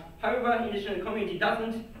this act. However, international community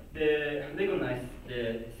doesn't recognize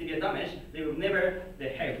the severe damage, they will never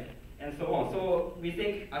help, and so on. So we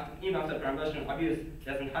think even after conversion, abuse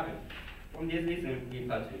doesn't happen. From this reason, we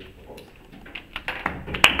plan to propose.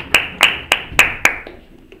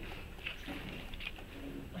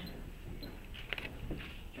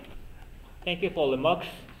 Thank you for remarks.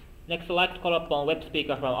 Next, I'd like to call upon web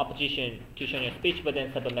speaker from opposition to show your speech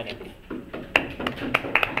within 7 minutes.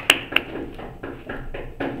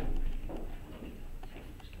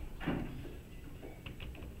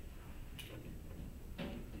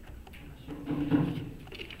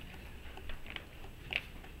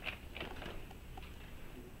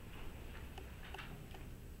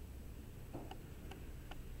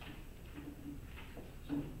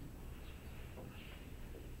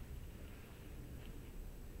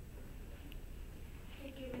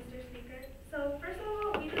 So first of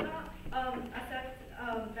all, we do not accept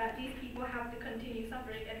that these people have to continue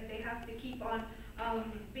suffering and they have to keep on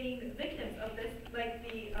being victims of this, like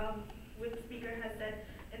the speaker has said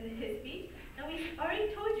in his speech. And we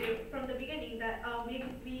already told you from the beginning that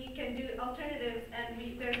we can do alternatives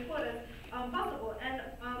and there's quotas possible. And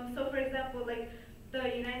so for example, like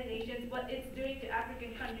the United Nations, what it's doing to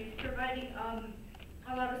African countries, providing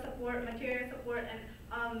a lot of support, material support, and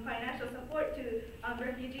financial support to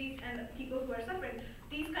refugees and people who are suffering.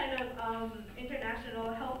 These kind of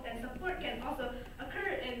international help and support can also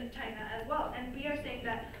occur in China as well. And we are saying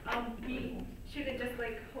that we shouldn't just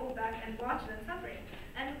like hold back and watch them suffering.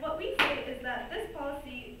 And what we say is that this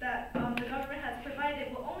policy that the government has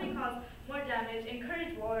provided will only cause more damage,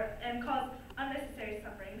 encourage war, and cause unnecessary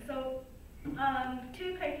suffering. So 2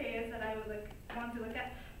 criteria that I would want to look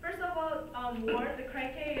at. First of all, war, the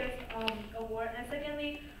criteria of war, and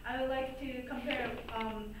secondly, I would like to compare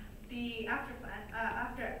the after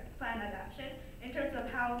plan adaptation in terms of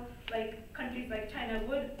how countries like China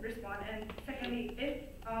would respond, and secondly, if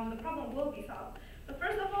the problem will be solved. So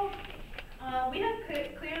first of all, we have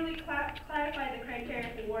clearly clarified the criteria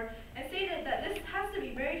for war and stated that this has to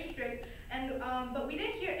be very strict, and but we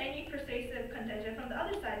didn't hear any persuasive contention from the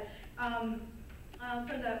other side.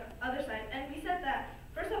 And we said that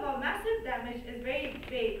first of all, massive damage is very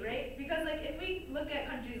vague, right? Because if we look at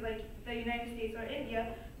countries like the United States or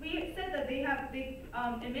India, we said that they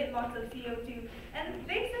emit lots of CO2, and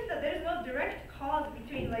they said that there's no direct cause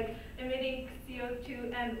between emitting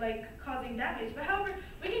CO2 and causing damage. But however,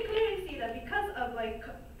 we can clearly see that because of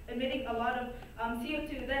emitting a lot of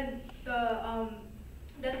CO2, then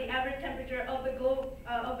the average temperature of the globe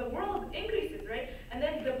of the world increases, right? And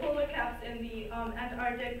then the polar caps in the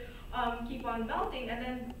Antarctic keep on melting, and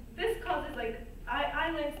then this causes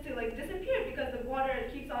islands to disappear because the water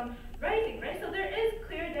keeps on rising, right? So there is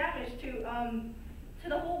clear damage to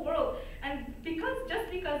the whole world, and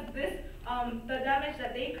just because this the damage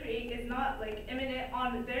that they create is not imminent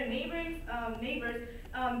on their neighbors,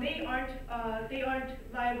 they aren't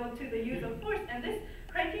liable to the use of force, and this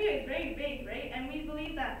criteria is very vague, right? And we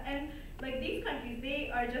believe that, and these countries,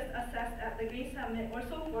 they are just assessed at the Green Summit or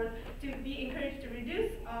so forth to be encouraged to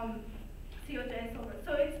reduce CO2 and so forth.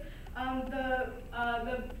 So it's the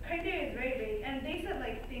criteria is very vague, and they said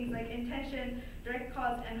things like intention, direct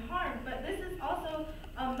cause, and harm. But this is also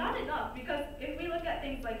not enough, because if we look at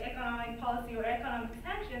things like economic policy or economic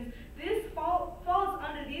sanctions, this falls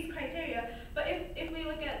under these criteria. But if we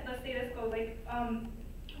look at the status quo,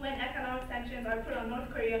 when economic sanctions are put on North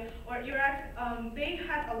Korea or Iraq, they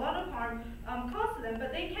had a lot of harm caused to them,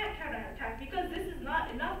 but they can't counterattack because this is not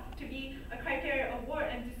enough to be a criteria of war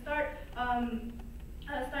and to start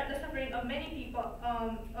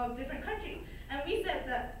different countries. And we said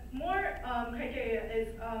that more criteria is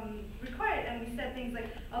required, and we said things like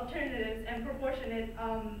alternatives and proportionate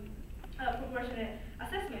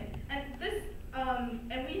assessment. And this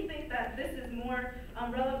and we think that this is more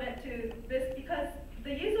relevant to this because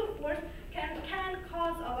the use of force can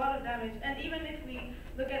cause a lot of damage. And even if we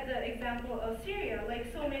look at the example of Syria,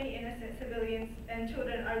 like so many innocent civilians and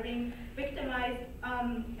children are being victimized,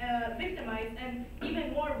 and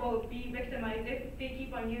even more will be victimized if they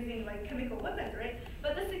keep on using like chemical weapons, right?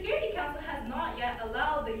 But the Security Council has not yet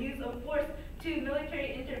allowed the use of force to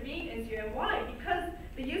military intervene in Syria. Why? Because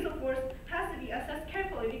the use of force has to be assessed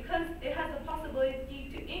carefully because it has the possibility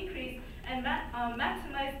to increase and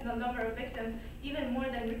maximize the number of victims even more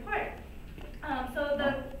than required. So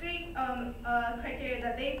the three criteria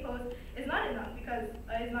that they pose is not enough because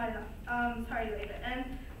it's not enough. Sorry, later. And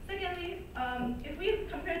secondly, if we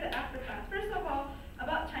compare the aftermath, first of all,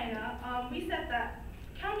 about China, we said that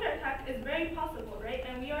counterattack is very possible, right?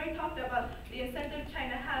 And we already talked about the incentive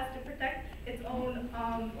China has to protect its own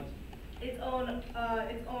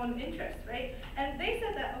interests, right? And they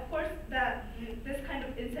said that, of course, that this kind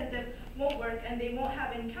of incentive won't work and they won't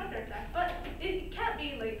have any counterattack. But it can't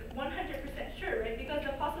be like 100% sure, right? Because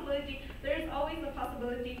there is always the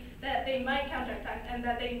possibility that they might counterattack and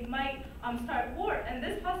that they might start war. And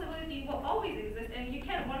this possibility will always exist, and you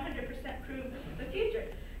can't 100% prove the future.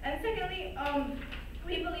 And secondly,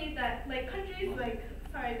 we believe that like countries like,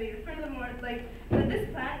 furthermore, like that this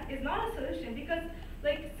plan is not a solution because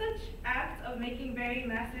like such acts of making very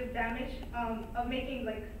massive damage,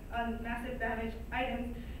 massive damage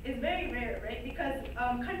items is very rare, right? Because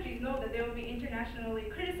countries know that they will be internationally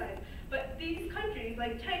criticized. But these countries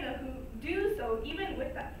like China who do so, even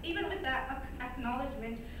with that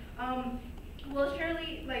acknowledgement, will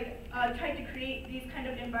surely like try to create these kind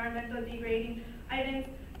of environmental degrading items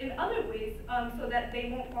in other ways so that they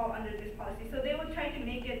won't fall under this policy. So they will try to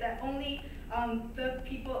make it that only the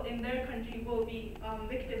people in their country will be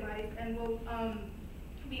victimized and will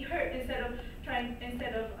be hurt instead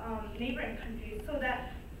of neighboring countries, so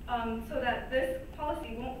that this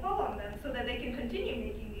policy won't fall on them, so that they can continue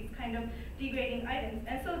making these kind of degrading items.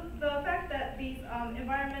 And so the fact that these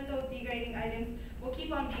environmental degrading items will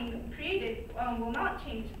keep on being created will not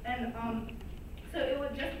change, and so it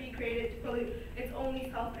would just be created to pollute its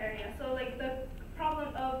only self area. So like the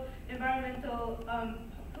problem of environmental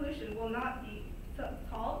pollution will not be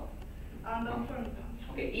solved.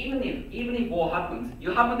 Okay, even if war happens,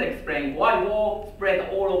 you haven't explained why war spread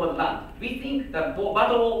all over the land. We think that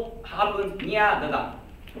battle happens near the dam.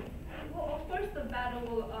 Well, of course the battle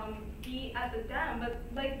will be at the dam, but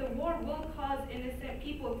like the war will cause innocent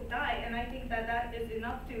people to die, and I think that is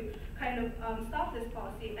enough to kind of stop this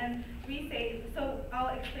policy. And we say, so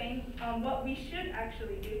I'll explain what we should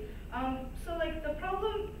actually do. So like the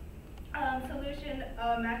problem solution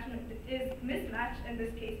matchment is mismatched in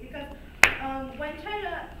this case because when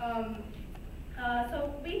China,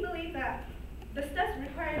 so we believe that the steps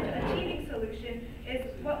required to achieving solution is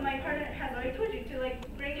what my partner has already told you, to like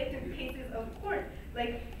bring it to cases of court,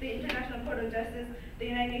 like the International Court of Justice, the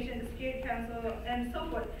United Nations, the Security Council, and so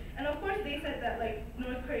forth. And of course they said that like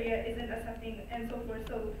North Korea isn't accepting and so forth,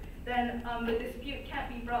 so then the dispute can't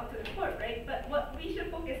be brought to the court, right? But what we should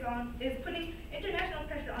focus on is putting international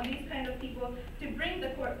pressure on these kind of people to bring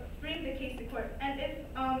the case to court. And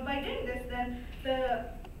if by doing this, then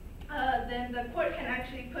the court can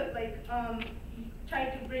actually put like try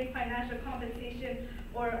to bring financial compensation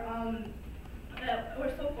or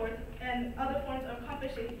so forth, and other forms of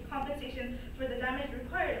compensation for the damage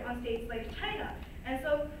required on states like China. And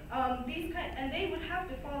so they would have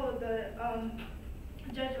to follow the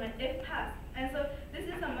judgment if passed. And so this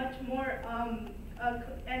is a much more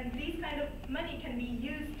and these kind of money can be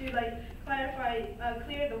used to like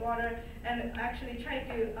clear the water and actually try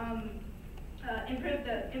to improve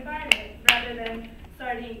the environment rather than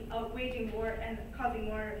starting waging war and causing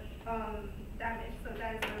more damage. So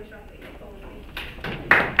that is very strongly opposed.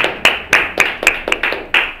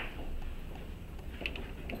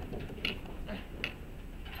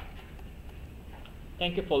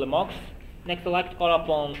 Thank you for the remarks. Next, I'd like to call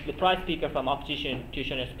upon the prize speaker from opposition to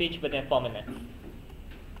share a speech within 4 minutes.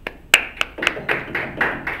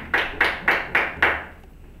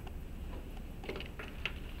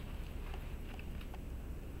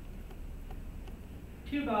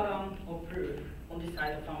 Two bottom of proof on this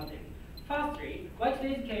side affirmative. Firstly, why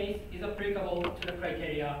today's case is applicable to the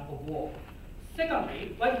criteria of war.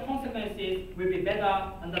 Secondly, why the consequences will be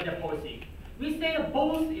better under their policy. We say that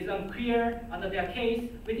both is unclear under their case.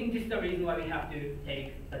 We think this is the reason why we have to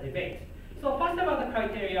take the debate. So first about the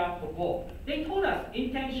criteria for war. They told us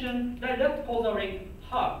intention, direct causal link,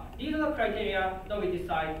 harm. These are the criteria that we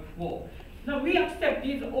decide war. Now we accept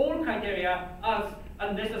these all criteria as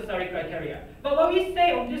unnecessary criteria. But what we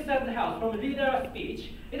say on this side of the house from leader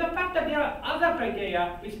speech is the fact that there are other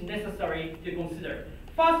criteria which is necessary to consider.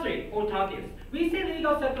 Firstly, alternatives. We say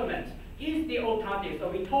legal settlement is the alternative.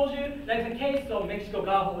 So we told you, like the case of Mexico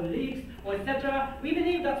Gulf or leaks or etc. We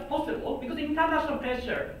believe that's possible because international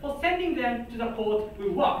pressure for sending them to the court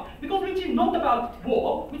will work. Because which is not about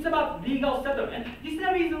war, it's about legal settlement. This is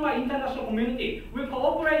the reason why international community will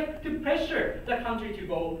cooperate to pressure the country to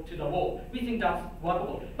go to the war. We think that's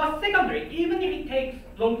workable. But secondly, even if it takes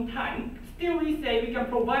long time, still we say we can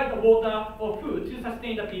provide the water or food to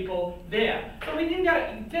sustain the people there. So we think there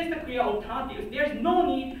exists a clear alternatives. There's no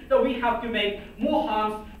need that we have to make more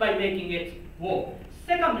harms by making it war.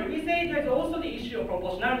 Secondly, we say there's also the issue of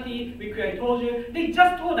proportionality. We clearly told you. They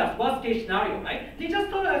just told us worst case scenario, right? They just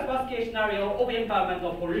told us worst case scenario of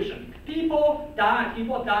environmental pollution. People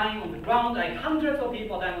dying on the ground, like hundreds of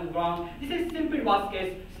people dying on the ground. This is simply worst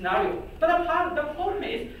case scenario. But the problem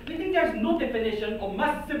is, we think there's no definition of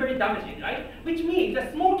massively damaging, right? Which means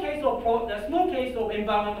the small case of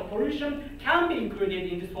environmental pollution can be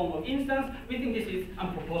included in this form of instance. We think this is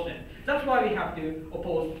unproportionate. That's why we have to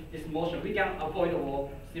oppose this motion. We can avoid the war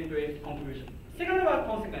simply conclusion. Second about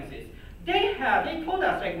consequences. They told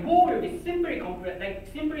us like war will be simply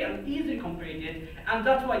and easily completed, and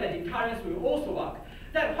that's why the deterrence will also work.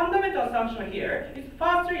 The fundamental assumption here is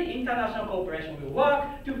firstly international cooperation will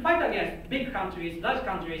work to fight against big countries, large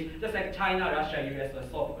countries, just like China, Russia, US,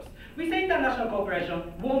 and so forth. We say international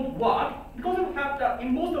cooperation won't work because of the fact that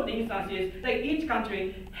in most of the instances, like each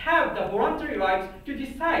country have the voluntary rights to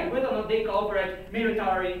decide whether or not they cooperate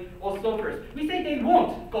militarily or so forth. We say they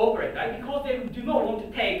won't cooperate, right? Because they do not want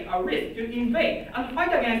to take a risk to invade and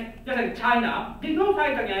fight against just like China. They don't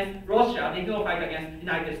fight against Russia. They don't fight against the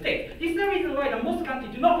United States. This is the reason why the most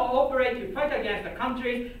countries do not cooperate to fight against the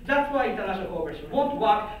countries. That's why international cooperation won't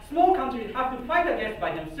work. Small countries have to fight against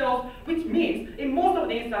by themselves, which means in most of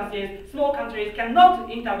the instances, small countries cannot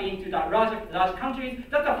intervene to the large countries.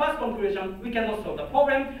 That's the first conclusion. We cannot solve the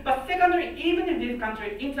problem. But secondly, even if these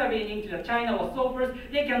countries intervene into the China or so forth,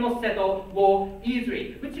 they cannot settle war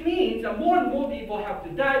easily, which means that more and more people have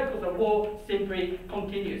to die because the war simply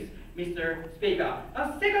continues, Mr. Speaker.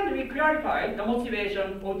 And secondly, we clarify the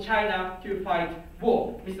motivation of China to fight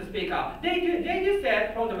war, Mr. Speaker. They just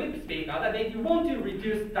said from the whip speaker that they want to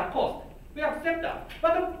reduce the cost. We accept that.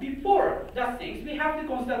 But before that things, we have to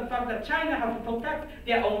consider the fact that China has to protect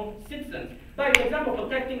their own citizens. By for example,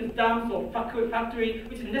 protecting the dams or factory,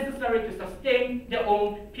 which is necessary to sustain their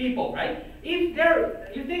own people, right? If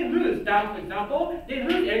they lose dams, for example, they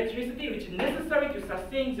lose electricity, which is necessary to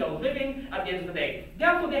sustain their living at the end of the day.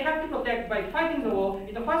 Therefore, they have to protect by fighting the war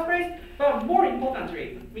in the first place. But more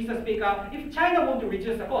importantly, Mr. Speaker, if China wants to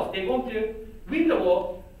reduce the cost, they want to win the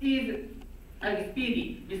war, is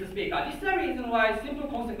speedy, Mr. Speaker. This is the reason why simple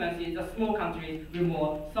consequences the small countries will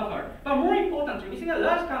more suffer. But more importantly, we think a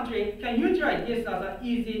large country can utilize this as an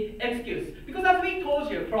easy excuse. Because as we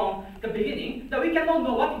told you from the beginning, that we cannot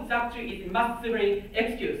know what exactly is a massively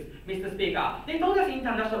excuse, Mr. Speaker. They told us the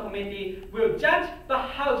international committee will judge, but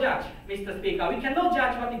how judge, Mr. Speaker? We cannot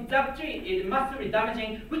judge what exactly is massively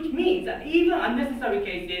damaging, which means that even unnecessary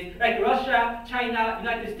cases like Russia, China,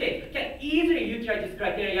 United States can easily utilize this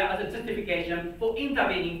criteria as a justification for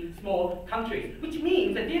intervening small countries, which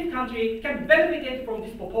means that this country can benefit from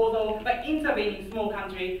this proposal by intervening small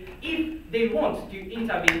country if they want to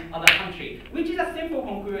intervene other country, which is a simple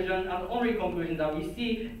conclusion and only conclusion that we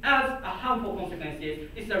see as a harmful consequences.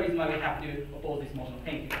 This is the reason why we have to oppose this motion.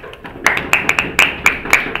 Thank you.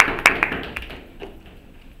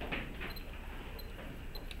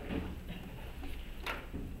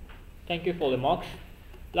 Thank you for the remarks.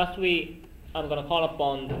 Lastly, I'm going to call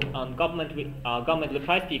upon government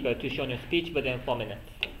reply speaker to show your speech within 4 minutes.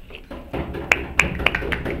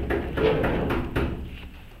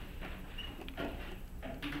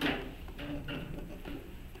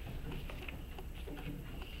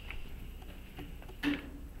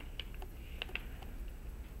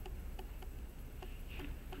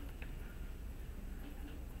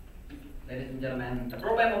 Ladies and gentlemen, the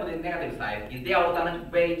problem of the negative side is there alternative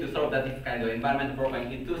way to solve this kind of environmental problem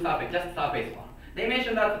in two surface, just surface one. They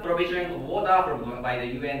mentioned that the provision of water by the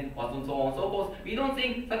UN was and so on and so forth. We don't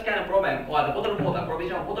think such kind of problem or the bottled water,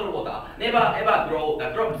 provision of bottled water, never ever grow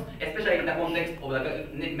the crops, especially in the context of the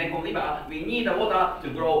Mekong River. We need the water to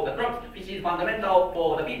grow the crops, which is fundamental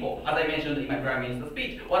for the people, as I mentioned in my Prime Minister's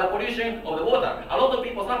speech. Or the pollution of the water. A lot of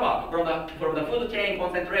people suffer from the food chain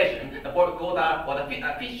concentration. The water or the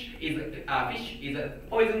fish is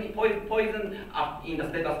poison in the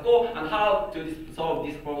status quo, and how to solve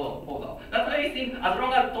this proposal. That's why we think as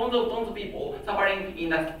long as tons of people suffering in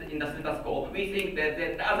the status quo, we think that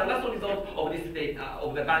as a last result of this state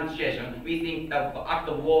of the current situation, we think that the act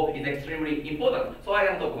of war is extremely important. So I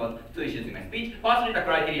can talk about two issues in my speech. Firstly, the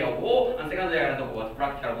criteria of war, and secondly, I can talk about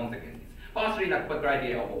practical consequences. Firstly, the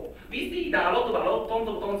criteria of war. We see that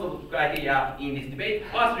tons of criteria in this debate.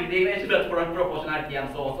 Firstly, they mentioned that proportionality and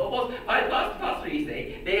so on and so forth. Firstly,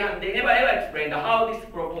 they never ever explained how this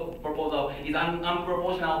proposal is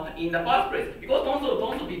unproportional in the first place. Because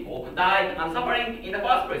tons of people die and suffering in the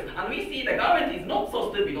first place. And we see the government is not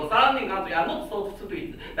so stupid, or surrounding countries are not so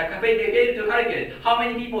stupid that they fail to calculate how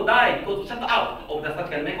many people die because shut out of the such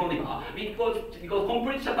kind of Mekong River. Because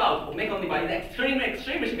complete shut out of Mekong River is an extremely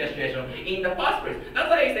severe situation in the first place. That's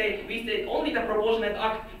why we say only the proportionate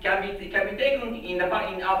act can be taken in our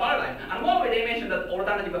paradigm. And moreover, they mentioned that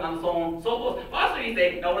alternative and so on and so forth. First, we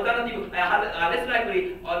say the alternative less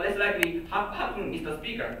likely happen, Mr.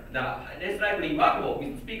 Speaker. The less likely workable,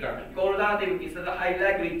 Mr. Speaker. Because alternative is highly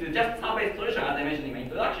likely to just surface solution, as I mentioned in my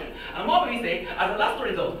introduction. And moreover, we say as a last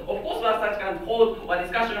result, of course, such kind of hold or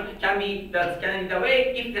discussion can be the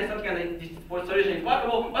way if there's such kind of solution is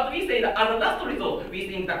workable. But we say that as a last result, we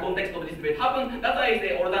think the context of this debate happen. That's why we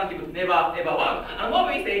say alternative never ever work. And what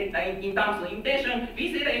we say that in terms of intention,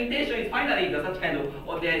 we say the intention is finally that such kind of,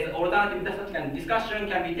 or there is alternative that such kind of discussion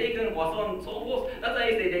can be taken or so on and so forth. That's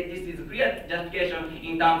why we say that this is clear justification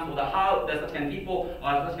in terms of how the such kind of people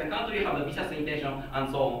or such kind of country have the vicious intention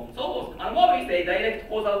and so on and so forth. And what we say direct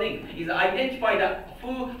causal link is identify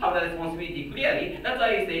who have the responsibility clearly. That's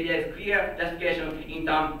why we say there is clear justification in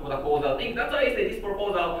terms of the causal link. That's why we say this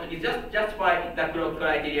proposal is just justify the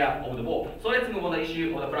criteria of the war. So let's move on to the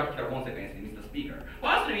issue of the practical consequences, Mr. Speaker.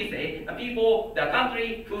 First, we say the people, the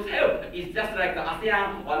country whose help is just like the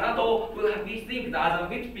ASEAN or NATO, we think that, as a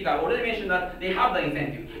whip speaker already mentioned, that they have the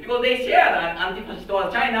incentive. Because they share the antipathy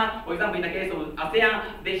towards China, for example, in the case of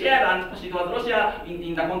ASEAN, they share the antipathy towards Russia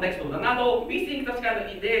in the context of the NATO. We think that kind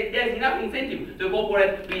of, there is enough incentive to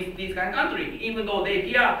cooperate with this kind of country, even though they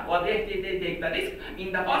fear or they take the risk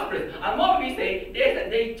in the first place. And what we say,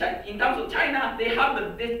 in terms of China, they don't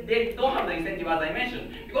have the incentive, as I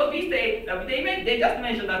mentioned. Because we say that they just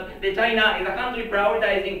mentioned that China is a country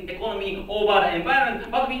prioritizing economy over the environment,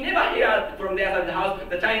 but we never hear from their side of the house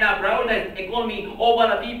that China prioritizes economy over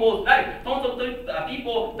the people's life. Tons of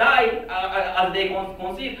people die as they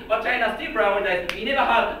conceive, but China still prioritizes. We never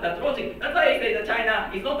heard that logic. That's why I say that China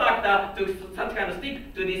is not actor to such kind of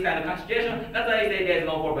stick to this kind of situation. That's why I say there is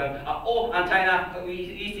no problem at all. And China,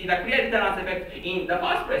 we see the clear deterrence effect in the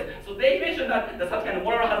first place. So they mentioned that such kind of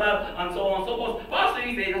moral hazard and so on and so forth. First,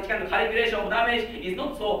 we say such kind of calculation of damage is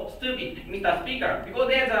not so stupid, Mr. Speaker, because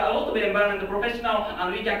there's a lot of environmental professional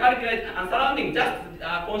and we can calculate and surrounding just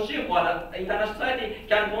consume or the international society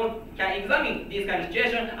can examine this kind of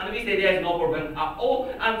situation, and we say there is no problem at all.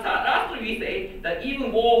 And lastly, we say that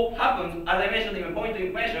even war happens, as I mentioned in my point of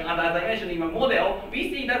information and as I mentioned in my model, we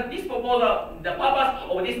see that this proposal, the purpose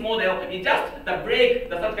of this model is just to break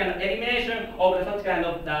the such kind of elimination of the such kind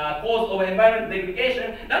of cause of environmental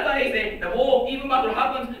degradation. That's why I say the war, even battle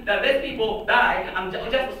happens, that less people die and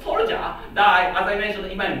just soldier die, as I mentioned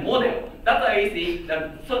in my model. That's why we see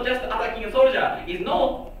that just attacking a soldier is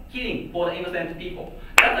no killing for the innocent people.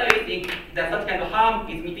 That's why we think that such kind of harm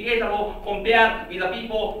is mitigatable compared with the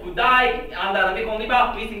people who die under the Mekong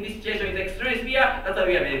River. We think this situation is extremely severe. That's why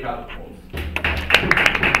we are very proud of it.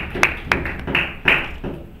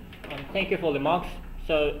 Thank you for the remarks.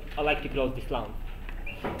 So I'd like to close this round.